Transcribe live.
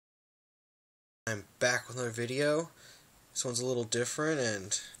I'm back with another video. This one's a little different,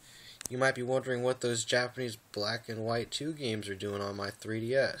 and you might be wondering what those Japanese black and white 2 games are doing on my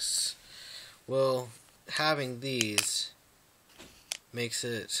 3DS. Well, having these makes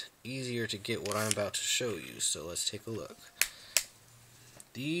it easier to get what I'm about to show you, so let's take a look.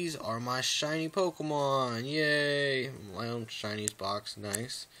 These are my shiny Pokemon! Yay! My own Chinese box,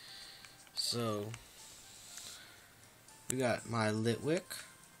 nice. So, we got my Litwick,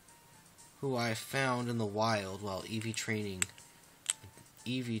 who I found in the wild while Eevee training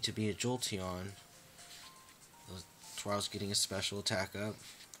Eevee to be a Jolteon. That's where I was getting a special attack up,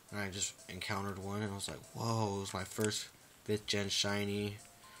 and I just encountered one, and I was like, whoa, it was my first 5th gen shiny,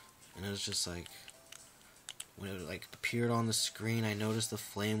 and it was just like, when it like appeared on the screen, I noticed the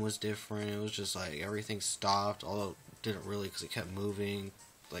flame was different. It was just like everything stopped, although it didn't really, because it kept moving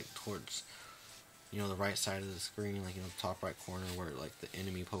like towards, you know, the right side of the screen, like in the top right corner where like the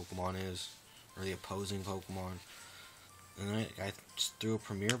enemy Pokemon is, or the opposing Pokemon. And then I just threw a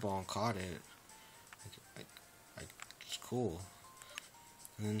Premier Ball and caught it. It's cool.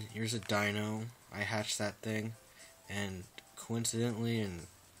 And then here's a Dino. I hatched that thing, and coincidentally and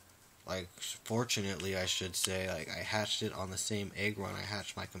like fortunately I should say, like I hatched it on the same egg run I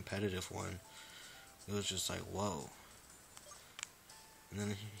hatched my competitive one. It was just like, whoa. And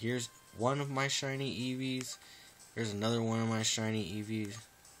then here's one of my shiny Eevees. There's another one of my shiny Eevees,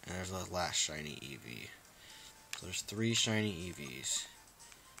 and there's the last shiny Eevee. So there's 3 shiny Eevees.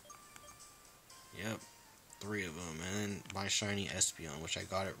 Yep, 3 of them. And then my shiny Espeon, which I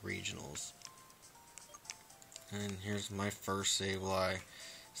got at regionals. And here's my first Sableye,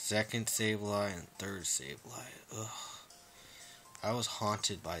 second Sableye, and third Sableye. Ugh. I was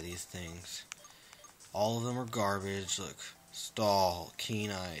haunted by these things. All of them are garbage. Look, Stall, Keen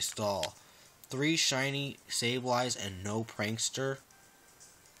Eye, Stall. 3 shiny Sableyes and no Prankster.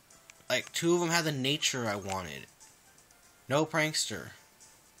 Like, 2 of them had the nature I wanted. No Prankster.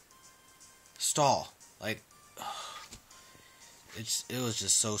 Stall. Like, it was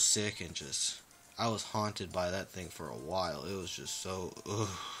just so sick, and just, I was haunted by that thing for a while. It was just so, ugh.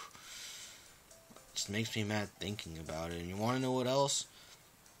 It just makes me mad thinking about it. And you want to know what else?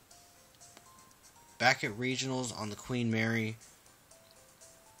 Back at regionals on the Queen Mary,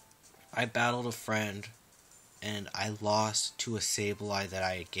 I battled a friend, and I lost to a Sableye that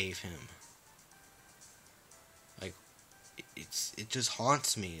I gave him. Like, it just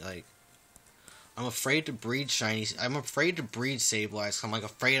haunts me. Like, I'm afraid to breed shinies. I'm afraid to breed Sableyes. I'm like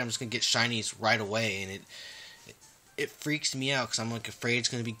afraid I'm just gonna get shinies right away, and it freaks me out because I'm like afraid it's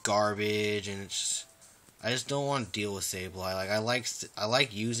gonna be garbage, and it's just, I just don't want to deal with Sableye. Like, I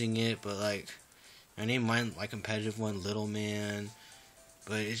like using it, but like I named mine my competitive one Little Man,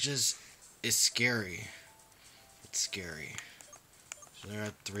 but it's scary. It's scary. So there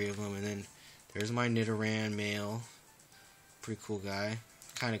are 3 of them, and then there's my Nidoran male. Pretty cool guy.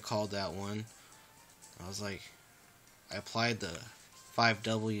 Kind of called that one. I was like, I applied the 5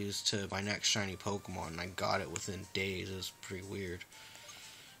 W's to my next shiny Pokemon, and I got it within days. It was pretty weird.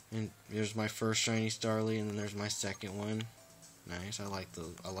 And there's my first shiny Starly, and then there's my second one. Nice. I like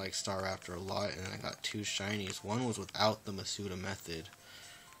Staraptor a lot, and then I got 2 shinies. One was without the Masuda method.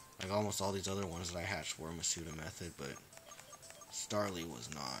 Like almost all these other ones that I hatched were Masuda method, but Starly was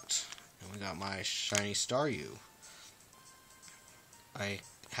not. And we got my shiny Staryu. I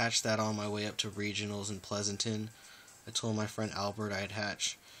hatched that on my way up to regionals in Pleasanton. I told my friend Albert I'd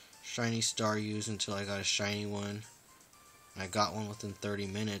hatch shiny Staryus until I got a shiny one. And I got one within 30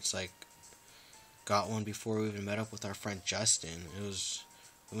 minutes. Like, got one before we even met up with our friend Justin. We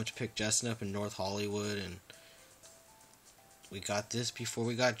went to pick Justin up in North Hollywood, and we got this before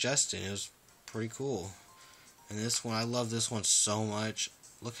we got Justin. It was pretty cool. And this one, I love this one so much.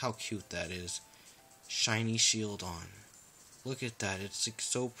 Look how cute that is. Shiny Shieldon. Look at that. It's like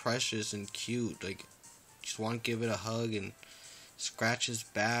so precious and cute. Like, just want to give it a hug and scratch his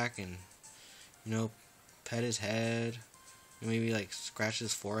back and, you know, pet his head. Maybe like scratch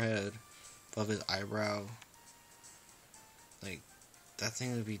his forehead above his eyebrow. Like, that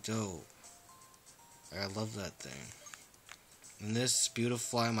thing would be dope. Like, I love that thing. And this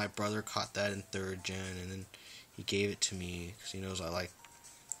Beautifly, my brother caught that in 3rd gen, and then he gave it to me because he knows I like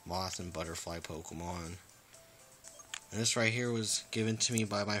moth and butterfly Pokemon. And this right here was given to me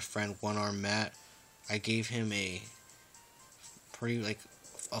by my friend One Arm Matt. I gave him a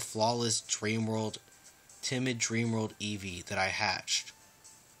flawless timid Dreamworld Eevee that I hatched.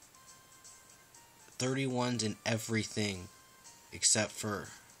 31s in everything except for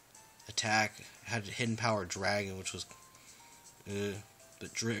attack. Had hidden power Dragon, which was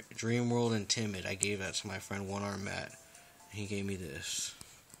but Dreamworld and Timid, I gave that to my friend One Arm Matt. And he gave me this.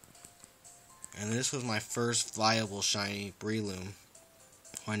 And this was my first viable shiny Breloom.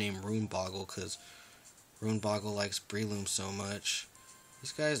 I named Runeboggle because Runeboggle likes Breloom so much.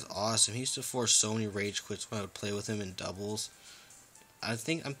 This guy's awesome. He used to force so many rage quits when I would play with him in doubles. I'm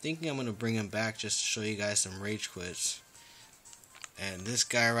thinking I'm gonna bring him back just to show you guys some rage quits. And this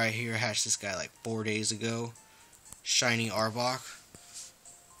guy right here, I hatched this guy like 4 days ago. Shiny Arbok.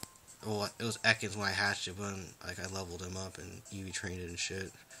 Well, it was Ekans when I hatched it, but like I leveled him up and EV trained it and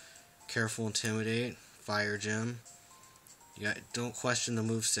shit. Careful Intimidate, Fire Gem. Don't question the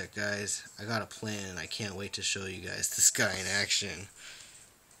moveset, guys. I got a plan and I can't wait to show you guys this guy in action.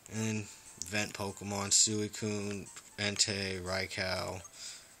 And then Vent Pokemon, Suicune, Entei, Raikou.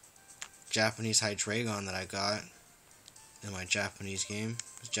 Japanese Hydreigon that I got in my Japanese game.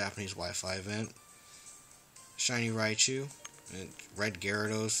 It's Japanese Wi-Fi event. Shiny Raichu. And Red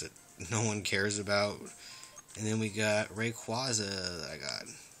Gyarados that no one cares about. And then we got Rayquaza that I got.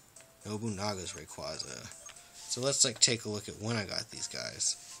 Nobunaga's Rayquaza. So let's take a look at when I got these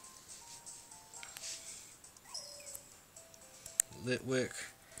guys. Litwick.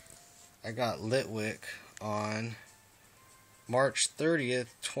 I got Litwick on March 30th,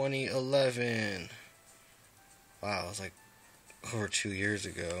 2011. Wow, it was like over 2 years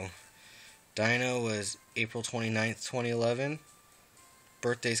ago. Dino was April 29th, 2011.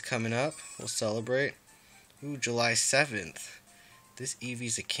 Birthday's coming up. We'll celebrate. Ooh, July 7th. This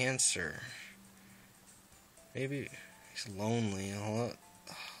Eevee's a Cancer. Maybe he's lonely.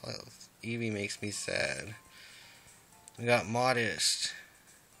 Eevee makes me sad. We got Modest.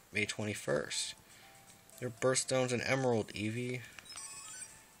 May 21st. Your Birthstone's an Emerald, Eevee.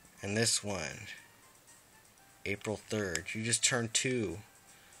 And this one. April 3rd. You just turned 2.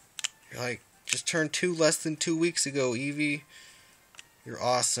 You're like, just turned 2 less than 2 weeks ago, Eevee. You're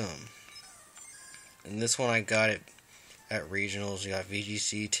awesome. And this one I got it at regionals. You got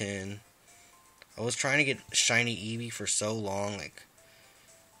VGC 10. I was trying to get shiny Eevee for so long, like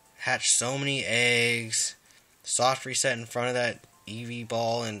hatched so many eggs, soft reset in front of that Eevee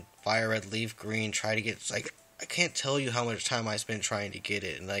ball and Fire Red Leaf Green, try to get, like, I can't tell you how much time I spent trying to get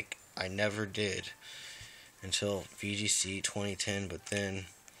it, and like I never did until VGC 2010, but then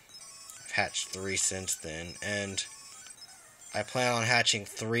I've hatched 3 since then, and I plan on hatching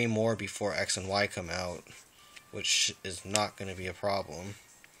 3 more before X and Y come out, which is not going to be a problem.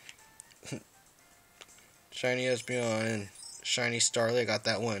 Shiny Espeon and Shiny Starly, I got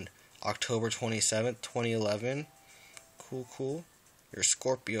that one October 27th, 2011. Cool. Your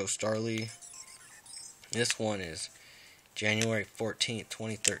Scorpio Starly. This one is January 14th,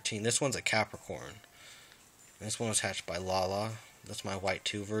 2013. This one's a Capricorn. This one was hatched by Lala. That's my White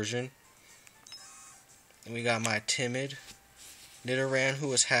 2 version. And we got my Timid Nidoran, who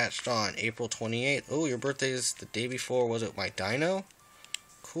was hatched on April 28th. Oh, your birthday is the day before, was it my Dino?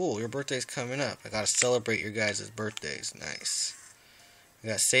 Cool, your birthday's coming up. I gotta celebrate your guys' birthdays. Nice. We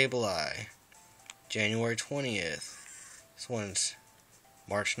got Sableye, January 20th. This one's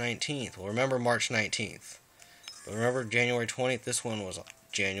March 19th. Well, remember March 19th. But remember January 20th, this one was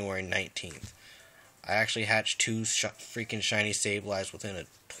January 19th. I actually hatched 2 freaking shiny Sableyes within a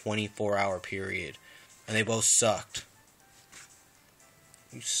 24-hour period. And they both sucked.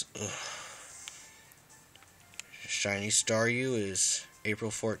 Shiny Staryu is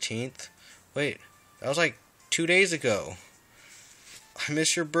April 14th. Wait, that was like 2 days ago. I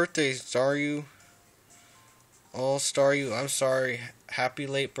missed your birthday, Staryu. Oh, Staryu, I'm sorry. Happy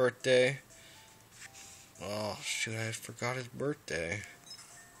late birthday. Oh, shoot, I forgot his birthday.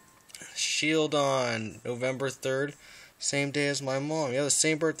 Shieldon, November 3rd. Same day as my mom. Yeah, the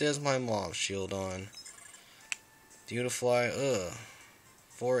same birthday as my mom, Shieldon. Beautifly,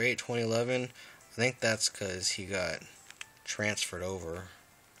 4/8/2011. I think that's because he got transferred over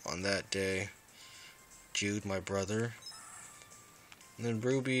on that day. Jude, my brother. And then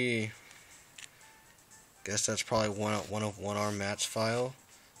Ruby, guess that's probably one of One Arm Matt's file.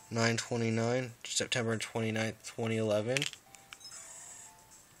 9/29, September 29th, 2011.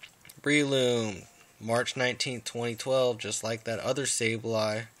 Breloom, March 19th, 2012, just like that other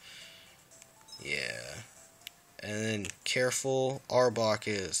Sableye. Yeah. And then Careful Arbok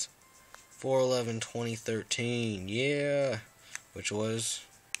is 4/11/2013. Yeah. Which was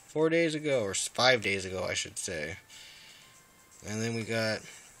 4 days ago, or 5 days ago, I should say. And then we got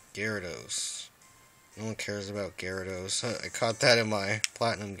Gyarados. No one cares about Gyarados. I caught that in my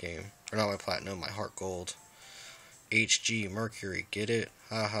Platinum game. Or not my Platinum, my Heart Gold. HG, Mercury, get it?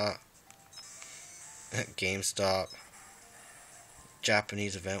 Haha. GameStop.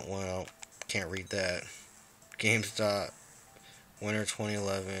 Japanese event 1, I can't read that. GameStop. Winter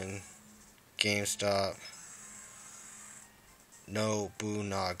 2011. GameStop.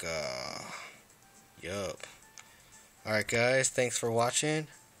 Nobunaga. Yup. Alright guys, thanks for watching,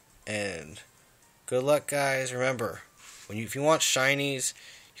 and good luck guys. Remember, if you want shinies,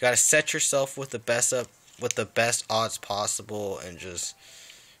 you gotta set yourself with the best odds possible, and just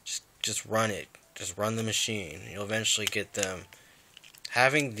run it. Just run the machine. You'll eventually get them.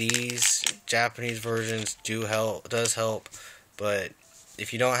 Having these Japanese versions does help, but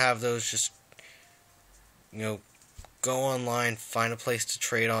if you don't have those, just go online, find a place to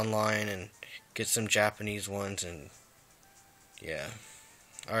trade online, and get some Japanese ones. And yeah.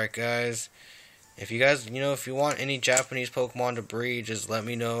 Alright guys, if you want any Japanese Pokemon to breed, just let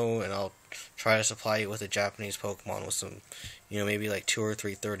me know, and I'll try to supply you with a Japanese Pokemon with some, maybe like 2 or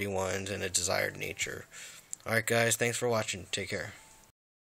 3 31s and a desired nature. Alright guys, thanks for watching. Take care.